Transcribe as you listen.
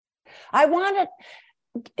I want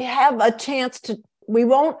to have a chance to, we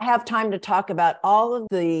won't have time to talk about all of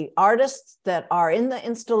the artists that are in the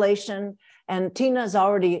installation, and Tina's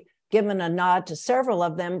already given a nod to several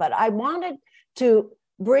of them, but I wanted to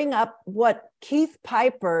bring up what Keith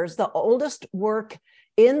Piper's, the oldest work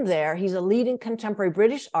in there. He's a leading contemporary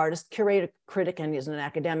British artist, curator, critic, and he's an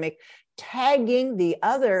academic. Tagging the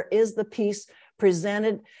Other is the piece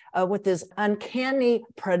presented with this uncanny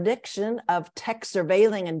prediction of tech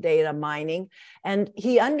surveilling and data mining. And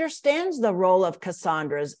he understands the role of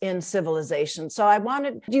Cassandras in civilization. So I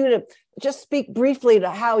wanted you to just speak briefly to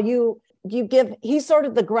how you give, he's sort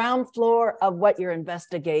of the ground floor of what you're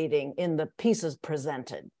investigating in the pieces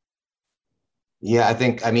presented. Yeah,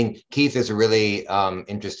 I mean, Keith is a really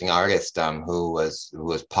interesting artist who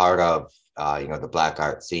was part of the Black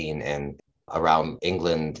art scene and around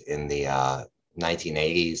England in the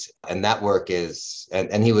 1980s. And that work is,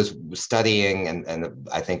 and he was studying and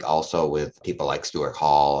I think also with people like Stuart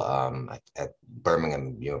Hall at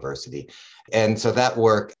Birmingham University. And so that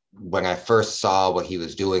work, when I first saw what he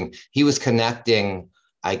was doing, he was connecting,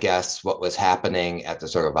 I guess, what was happening at the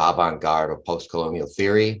sort of avant-garde of post-colonial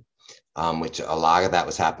theory, which a lot of that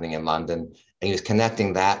was happening in London. And he was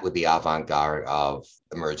connecting that with the avant-garde of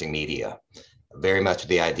emerging media. Very much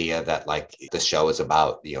the idea that like the show is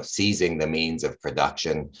about, seizing the means of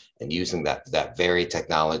production and using that very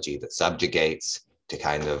technology that subjugates to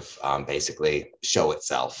kind of basically show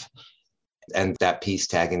itself. And that piece,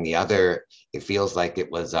 Tagging the Other, it feels like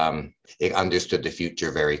it was, it understood the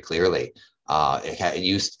future very clearly. It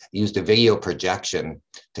used a video projection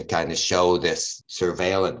to kind of show this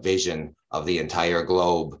surveillance vision of the entire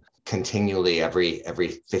globe continually every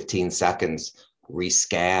 15 seconds,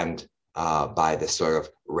 rescanned by this sort of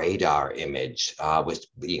radar image, which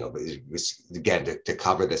again to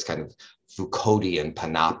cover this kind of Foucauldian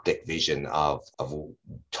panoptic vision of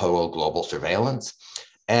total global surveillance.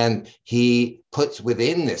 And he puts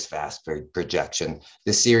within this vast projection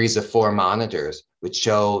the series of 4 monitors, which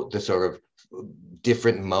show the sort of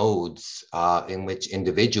different modes in which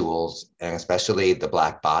individuals, and especially the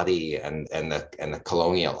Black body and the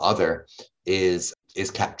colonial other, is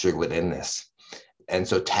captured within this. And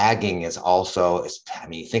so tagging is also, I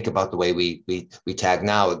mean, think about the way we tag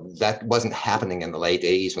now. That wasn't happening in the late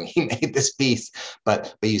 80s when he made this piece,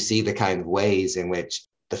 but you see the kind of ways in which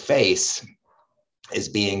the face is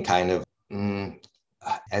being kind of,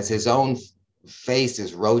 as his own face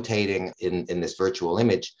is rotating in this virtual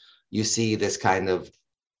image, you see this kind of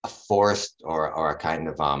a forest or a kind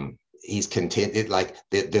of, he's continued, like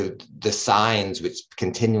the signs which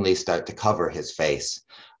continually start to cover his face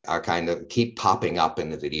are kind of keep popping up in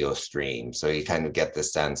the video stream. So you kind of get the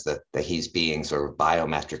sense that he's being sort of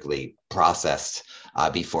biometrically processed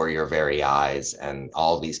before your very eyes, and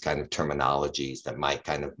all these kind of terminologies that might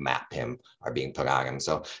kind of map him are being put on him.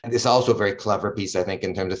 So it's also a very clever piece, I think,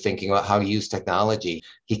 in terms of thinking about how to use technology.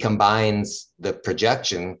 He combines the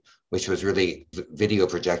projection, which was really, video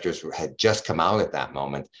projectors had just come out at that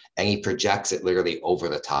moment, and he projects it literally over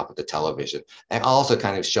the top of the television, and also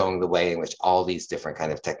kind of showing the way in which all these different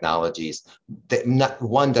kind of technologies, that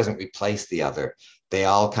one doesn't replace the other. They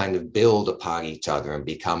all kind of build upon each other and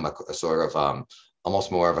become a sort of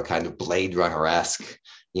almost more of a kind of Blade Runner-esque,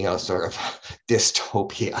 sort of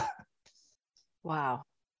dystopia. Wow.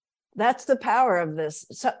 That's the power of this.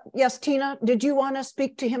 So, yes, Tina, did you want to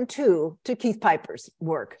speak to him too, to Keith Piper's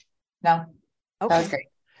work? No, okay.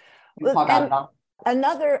 That was great.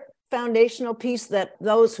 Another foundational piece that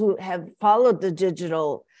those who have followed the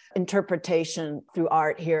digital interpretation through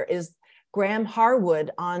art here is Graham Harwood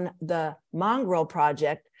on the Mongrel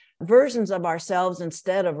Project, versions of ourselves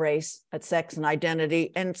instead of race, sex, and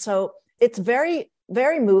identity. And so it's very,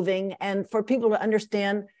 very moving, and for people to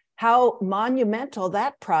understand how monumental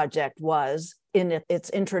that project was in its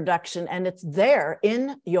introduction, and it's there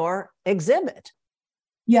in your exhibit.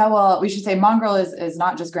 Yeah, well, we should say Mongrel is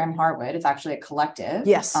not just Graham Harwood. It's actually a collective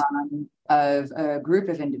of a group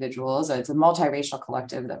of individuals. It's a multiracial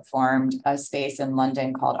collective that formed a space in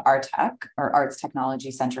London called ARTEC, or Arts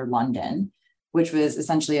Technology Centre London, which was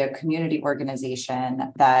essentially a community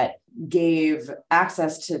organization that gave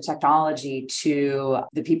access to technology to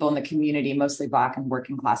the people in the community, mostly Black and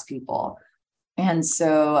working class people. And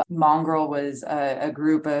so Mongrel was a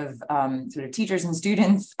group of sort of teachers and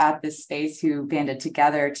students at this space who banded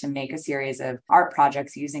together to make a series of art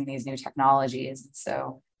projects using these new technologies.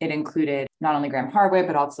 So it included not only Graham Harwood,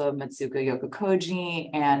 but also Mitsuko Yokokoji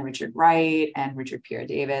and Richard Wright and Richard Pierre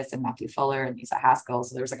Davis and Matthew Fuller and Lisa Haskell.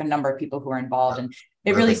 So there was like a number of people who were involved, and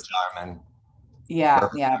it Mervyn really,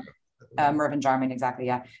 Jarman. Mervyn Jarman, exactly,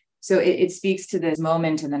 yeah. So it speaks to this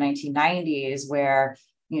moment in the 1990s where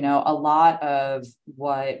A lot of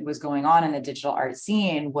what was going on in the digital art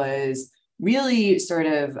scene was really sort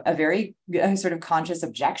of a sort of conscious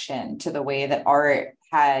objection to the way that art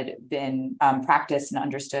had been practiced and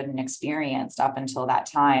understood and experienced up until that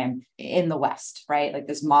time in the West, right? Like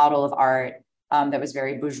this model of art that was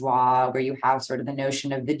very bourgeois, where you have sort of the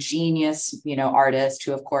notion of the genius, artist,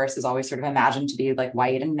 who of course is always sort of imagined to be like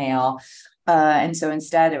white and male. And so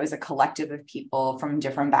instead it was a collective of people from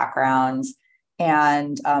different backgrounds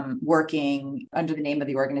and working under the name of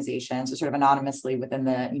the organization, so sort of anonymously within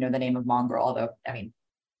the, the name of Mongrel, although, I mean,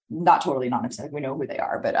 not totally anonymous, like we know who they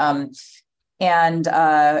are, but and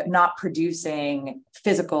not producing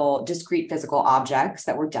discrete physical objects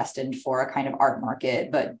that were destined for a kind of art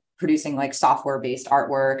market, but producing like software-based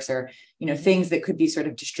artworks or, things that could be sort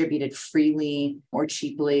of distributed freely or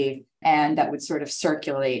cheaply, and that would sort of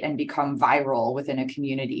circulate and become viral within a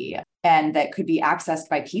community, and that could be accessed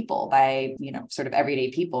by people, by, sort of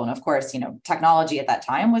everyday people. And of course, technology at that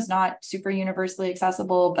time was not super universally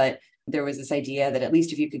accessible, but there was this idea that at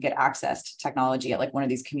least if you could get access to technology at like one of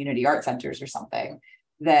these community art centers or something,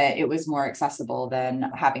 that it was more accessible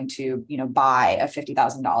than having to, buy a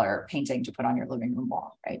 $50,000 painting to put on your living room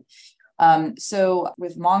wall, right? So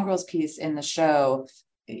with Mongrel's piece in the show,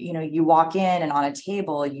 you walk in and on a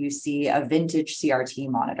table, you see a vintage CRT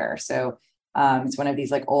monitor. So it's one of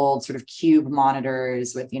these like old sort of cube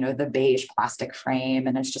monitors with, the beige plastic frame,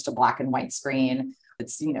 and it's just a black and white screen.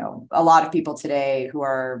 It's, a lot of people today who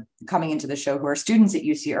are coming into the show who are students at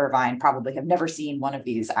UC Irvine probably have never seen one of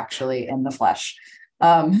these actually in the flesh.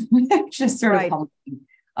 Just sort of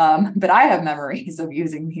humbling. But I have memories of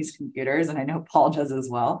using these computers, and I know Paul does as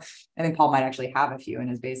well. I think Paul might actually have a few in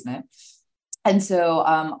his basement. And so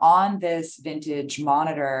on this vintage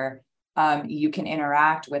monitor, you can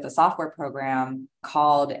interact with a software program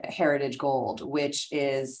called Heritage Gold, which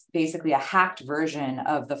is basically a hacked version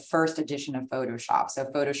of the first edition of Photoshop. So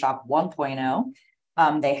Photoshop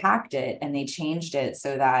 1.0, they hacked it and they changed it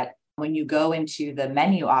so that when you go into the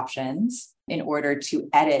menu options in order to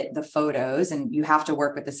edit the photos, and you have to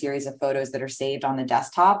work with a series of photos that are saved on the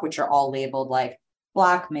desktop, which are all labeled like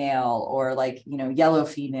black male or like, yellow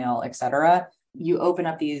female, et cetera. You open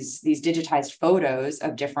up these digitized photos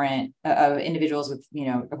of different individuals with,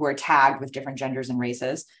 who are tagged with different genders and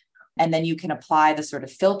races. And then you can apply the sort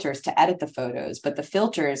of filters to edit the photos, but the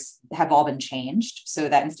filters have all been changed so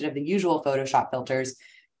that instead of the usual Photoshop filters,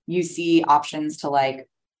 you see options to like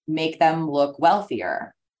make them look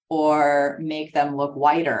wealthier or make them look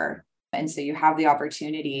whiter. And so you have the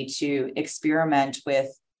opportunity to experiment with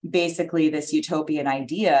basically this utopian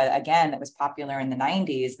idea, again, that was popular in the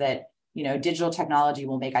 90s, that, digital technology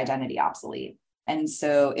will make identity obsolete. And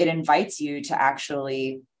so it invites you to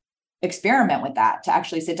actually experiment with that, to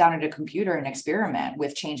actually sit down at a computer and experiment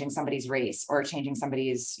with changing somebody's race or changing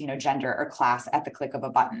somebody's, gender or class at the click of a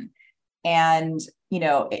button. And,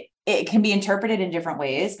 it can be interpreted in different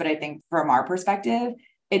ways, but I think from our perspective,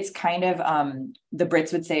 it's kind of, the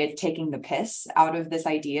Brits would say it's taking the piss out of this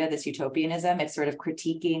idea, this utopianism. It's sort of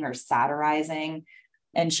critiquing or satirizing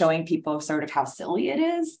and showing people sort of how silly it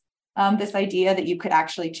is. This idea that you could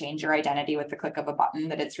actually change your identity with the click of a button,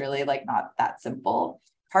 that it's really like not that simple,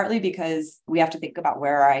 partly because we have to think about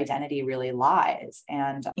where our identity really lies.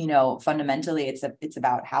 And, fundamentally, it's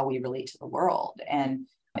about how we relate to the world. And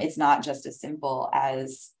it's not just as simple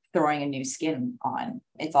as throwing a new skin on.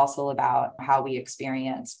 It's also about how we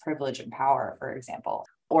experience privilege and power, for example,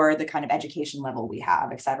 or the kind of education level we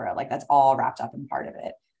have, et cetera. Like that's all wrapped up in part of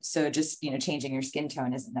it. So just, changing your skin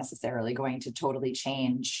tone isn't necessarily going to totally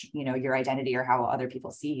change, your identity or how other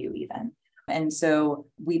people see you even. And so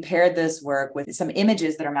we paired this work with some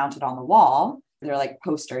images that are mounted on the wall. They're like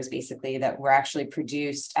posters, basically, that were actually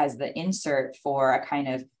produced as the insert for a kind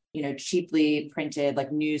of, cheaply printed, like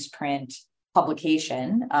newsprint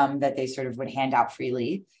publication that they sort of would hand out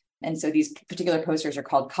freely. And so these particular posters are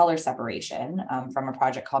called Color Separation from a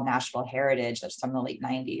project called National Heritage that's from the late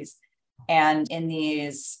 90s. And in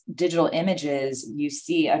these digital images, you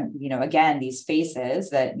see, again, these faces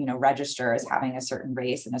that, register as having a certain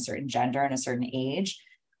race and a certain gender and a certain age.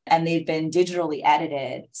 And they've been digitally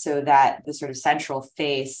edited so that the sort of central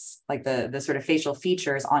face, like the sort of facial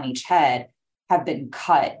features on each head, have been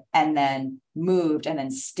cut and then moved and then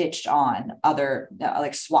stitched on other,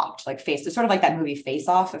 like swapped, like face. It's sort of like that movie Face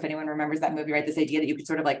Off, if anyone remembers that movie, right? This idea that you could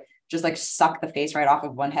sort of like just like suck the face right off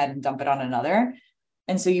of one head and dump it on another.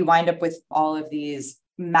 And so you wind up with all of these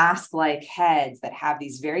mask-like heads that have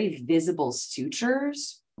these very visible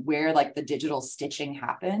sutures where like the digital stitching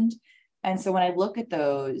happened. And so when I look at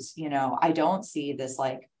those, I don't see this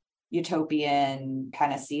like utopian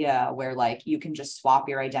panacea where like you can just swap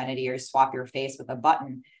your identity or swap your face with a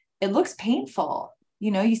button. It looks painful.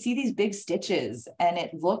 You see these big stitches and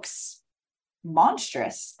it looks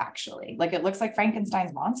monstrous, actually. Like it looks like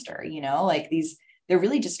Frankenstein's monster, like they're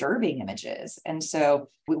really disturbing images. And so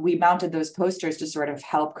we mounted those posters to sort of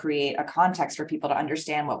help create a context for people to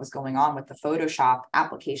understand what was going on with the Photoshop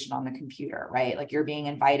application on the computer, right? Like you're being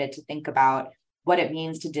invited to think about what it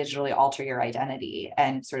means to digitally alter your identity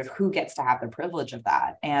and sort of who gets to have the privilege of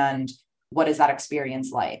that and what is that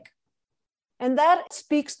experience like. And that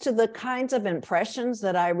speaks to the kinds of impressions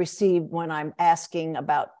that I receive when I'm asking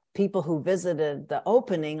about people who visited the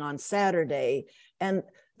opening on Saturday. And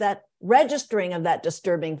that registering of that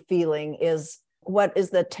disturbing feeling is what is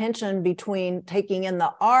the tension between taking in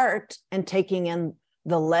the art and taking in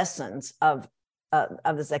the lessons of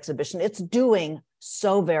this exhibition. It's doing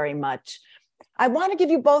so very much. I want to give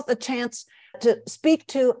you both a chance to speak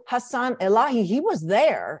to Hasan Elahi. He was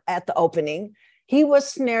there at the opening. He was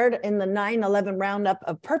snared in the 9/11 roundup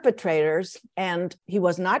of perpetrators, and he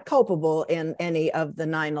was not culpable in any of the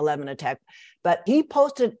 9/11 attack, but he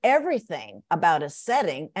posted everything about his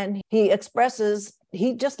setting, and he expresses,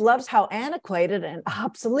 he just loves how antiquated and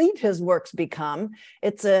obsolete his works become.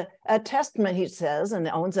 It's a testament, he says, and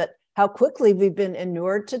owns it, how quickly we've been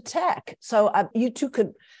inured to tech. So you two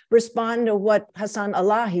could respond to what Hasan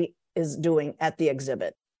Elahi is doing at the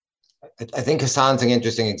exhibit. I think Hasan's an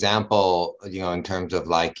interesting example, in terms of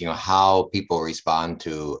like, how people respond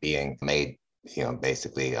to being made,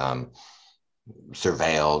 basically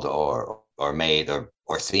surveilled or made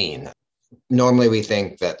or seen. Normally we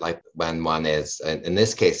think that like when one is, in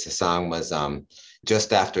this case, Hasan was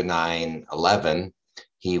just after 9/11,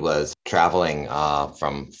 he was traveling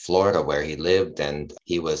from Florida where he lived, and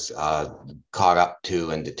he was caught up to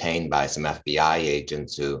and detained by some FBI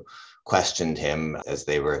agents who questioned him as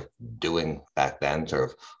they were doing back then, sort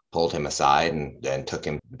of pulled him aside and took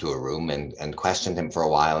him to a room and questioned him for a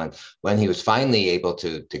while. And when he was finally able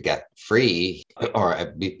to get free,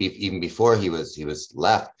 or even before he was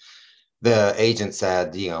left, the agent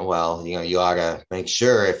said, you ought to make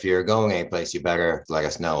sure if you're going anyplace, you better let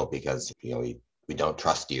us know because, we don't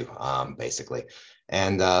trust you, basically.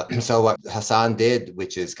 And so what Hasan did,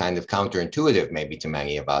 which is kind of counterintuitive maybe to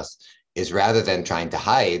many of us, is rather than trying to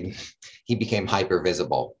hide, he became hyper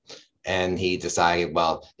visible. And he decided,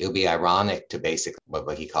 well, it would be ironic to basically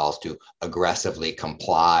what he calls to aggressively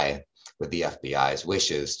comply with the FBI's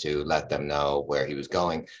wishes to let them know where he was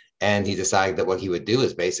going. And he decided that what he would do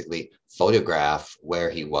is basically photograph where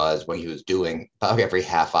he was, what he was doing about every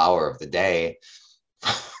half hour of the day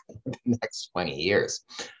for the next 20 years.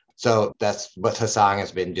 So that's what Hasan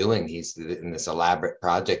has been doing. He's in this elaborate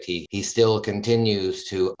project. He still continues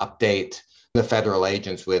to update the federal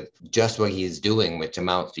agents with just what he's doing, which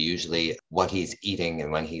amounts to usually what he's eating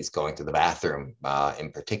and when he's going to the bathroom,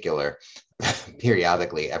 in particular,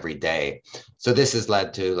 periodically every day. So this has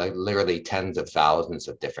led to like literally tens of thousands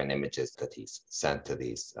of different images that he's sent to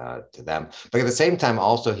them. But at the same time,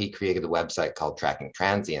 also he created a website called Tracking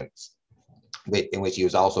Transients, in which he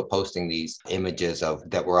was also posting these images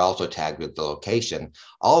that were also tagged with the location,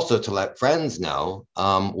 also to let friends know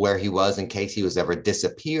where he was in case he was ever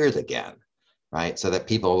disappeared again, right? So that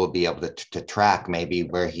people will be able to track maybe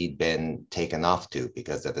where he'd been taken off to,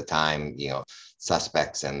 because at the time,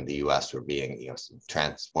 suspects in the US were being,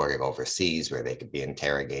 transported overseas where they could be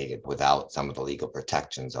interrogated without some of the legal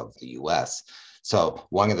protections of the US. So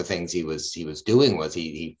one of the things he was doing was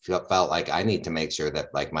he felt like, I need to make sure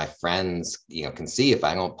that like my friends, can see if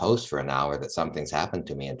I don't post for an hour that something's happened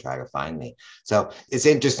to me and try to find me. So it's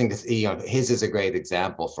interesting to see, his is a great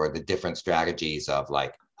example for the different strategies of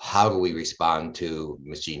like, how do we respond to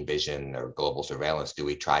machine vision or global surveillance? Do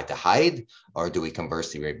we try to hide, or do we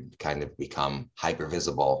conversely kind of become hyper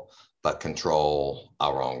visible but control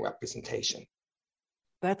our own representation?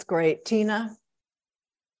 That's great. Tina?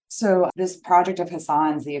 So this project of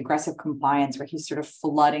Hasan's, the aggressive compliance, where he's sort of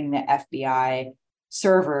flooding the FBI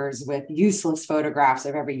servers with useless photographs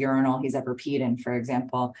of every urinal he's ever peed in, for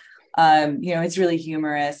example. It's really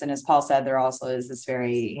humorous. And as Paul said, there also is this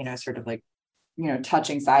very, sort of like,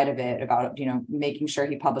 touching side of it about, making sure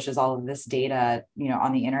he publishes all of this data,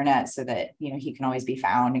 on the internet so that, he can always be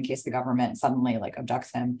found in case the government suddenly like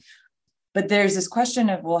abducts him. But there's this question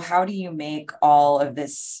of, well, how do you make all of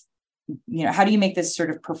this, how do you make this sort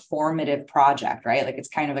of performative project, right? Like it's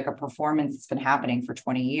kind of like a performance that's been happening for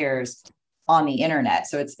 20 years on the internet.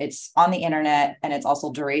 So it's on the internet and it's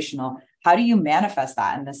also durational. How do you manifest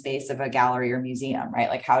that in the space of a gallery or museum, right?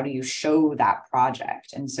 Like how do you show that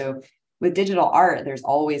project? And so with digital art, there's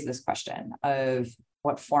always this question of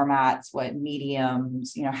what formats, what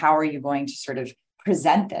mediums, how are you going to sort of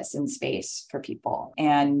present this in space for people?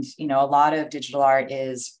 And, a lot of digital art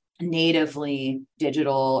is natively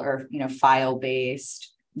digital or, file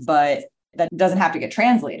based, but that doesn't have to get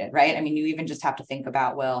translated, right? I mean, you even just have to think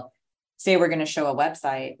about, well, say we're going to show a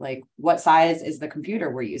website, like what size is the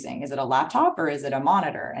computer we're using? Is it a laptop or is it a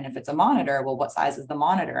monitor? And if it's a monitor, well, what size is the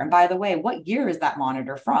monitor? And by the way, what year is that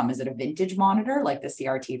monitor from? Is it a vintage monitor like the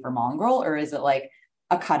CRT for Mongrel, or is it like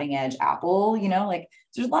a cutting edge Apple? Like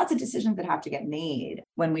there's lots of decisions that have to get made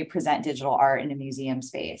when we present digital art in a museum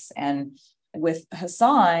space. And with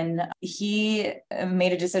Hasan, he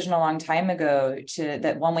made a decision a long time ago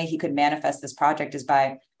that one way he could manifest this project is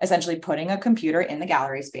by essentially putting a computer in the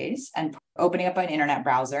gallery space and opening up an internet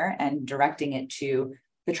browser and directing it to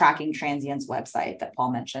the Tracking Transients website that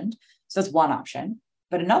Paul mentioned. So that's one option.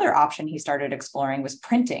 But another option he started exploring was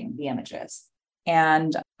printing the images.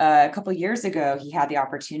 And a couple of years ago, he had the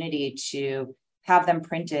opportunity to have them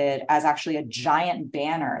printed as actually a giant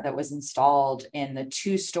banner that was installed in the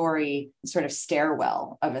 2-story sort of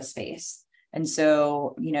stairwell of a space. And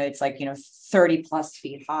so, it's like, 30 plus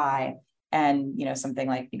feet high and, something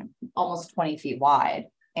like, almost 20 feet wide.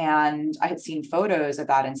 And I had seen photos of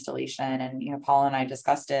that installation and, Paul and I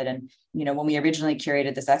discussed it. And, when we originally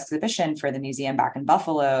curated this exhibition for the museum back in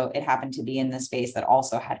Buffalo, it happened to be in the space that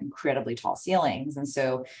also had incredibly tall ceilings. And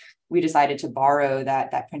so we decided to borrow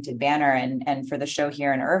that printed banner. And for the show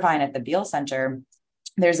here in Irvine at the Beall Center,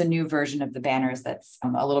 there's a new version of the banners that's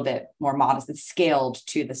a little bit more modest. It's scaled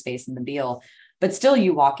to the space in the Beall. But still,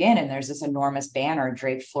 you walk in and there's this enormous banner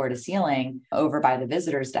draped floor to ceiling over by the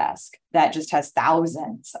visitor's desk that just has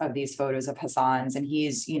thousands of these photos of Hasan's. And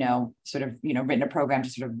he's, written a program to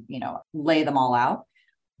sort of, lay them all out.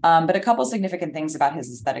 But a couple significant things about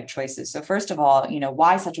his aesthetic choices. So first of all,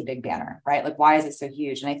 why such a big banner, right? Like, why is it so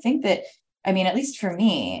huge? And I think that, at least for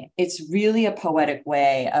me, it's really a poetic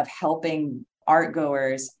way of helping art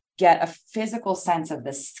goers get a physical sense of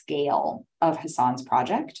the scale of Hasan's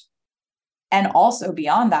project. And also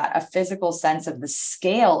beyond that, a physical sense of the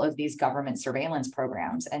scale of these government surveillance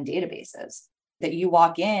programs and databases. That you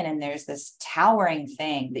walk in and there's this towering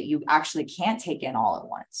thing that you actually can't take in all at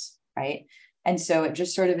once, right? And so it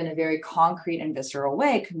just sort of in a very concrete and visceral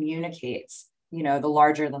way communicates, the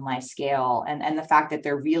larger than life scale and the fact that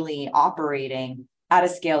they're really operating at a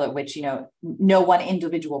scale at which, no one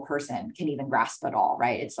individual person can even grasp it all,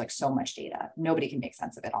 right? It's like so much data. Nobody can make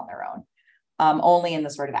sense of it on their own. Only in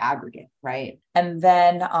the sort of aggregate, right? And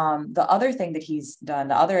then the other thing that he's done,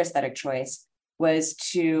 the other aesthetic choice, was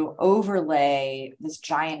to overlay this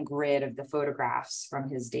giant grid of the photographs from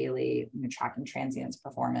his daily Tracking Transients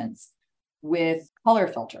performance with color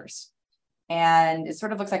filters. And it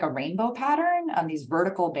sort of looks like a rainbow pattern on these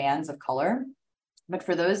vertical bands of color. But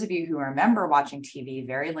for those of you who remember watching TV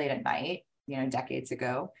very late at night, decades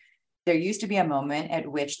ago, there used to be a moment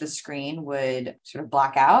at which the screen would sort of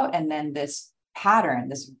black out, and then this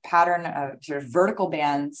pattern of sort of vertical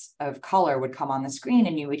bands of color would come on the screen,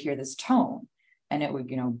 and you would hear this tone, and it would,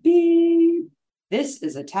 beep. This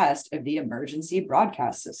is a test of the emergency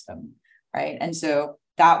broadcast system, right? And so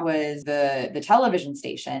that was the television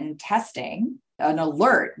station testing an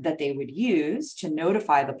alert that they would use to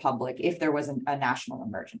notify the public if there was a national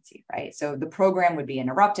emergency, right? So the program would be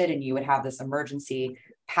interrupted and you would have this emergency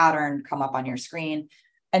pattern come up on your screen.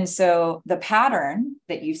 And so the pattern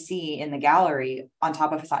that you see in the gallery on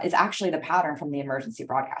top of Hasan is actually the pattern from the emergency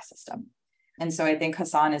broadcast system. And so I think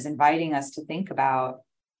Hasan is inviting us to think about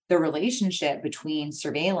the relationship between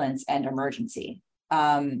surveillance and emergency.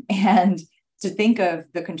 And to think of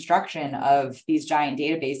the construction of these giant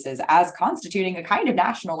databases as constituting a kind of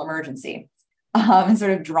national emergency and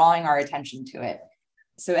sort of drawing our attention to it.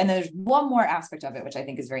 So, and there's one more aspect of it, which I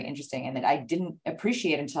think is very interesting and that I didn't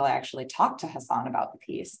appreciate until I actually talked to Hasan about the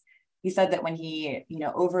piece. He said that when he,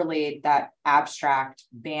 overlaid that abstract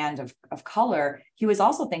band of color, he was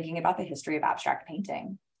also thinking about the history of abstract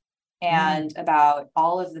painting and about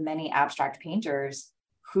all of the many abstract painters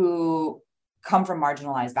who come from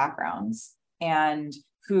marginalized backgrounds and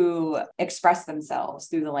who express themselves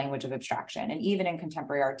through the language of abstraction. And even in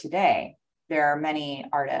contemporary art today, there are many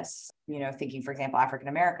artists, thinking, for example,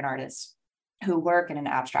 African-American artists who work in an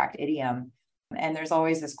abstract idiom. And there's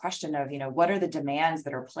always this question of, what are the demands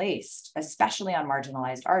that are placed, especially on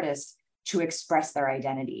marginalized artists, to express their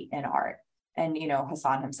identity in art? And,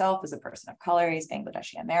 Hasan himself is a person of color, he's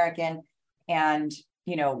Bangladeshi American. And,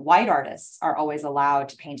 white artists are always allowed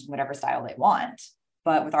to paint in whatever style they want.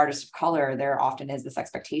 But with artists of color, there often is this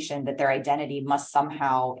expectation that their identity must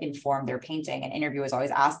somehow inform their painting. And interviewers always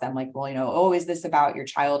ask them, like, well, oh, is this about your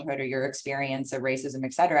childhood or your experience of racism,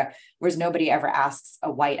 et cetera? Whereas nobody ever asks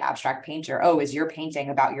a white abstract painter, oh, is your painting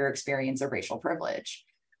about your experience of racial privilege?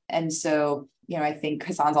 And so, I think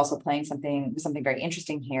Hasan's also playing something very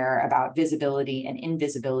interesting here about visibility and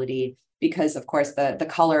invisibility, because of course the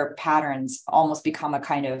color patterns almost become a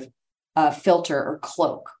kind of filter or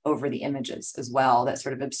cloak over the images as well, that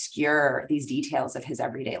sort of obscure these details of his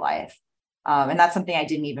everyday life. And that's something I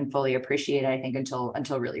didn't even fully appreciate, I think,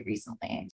 until really recently.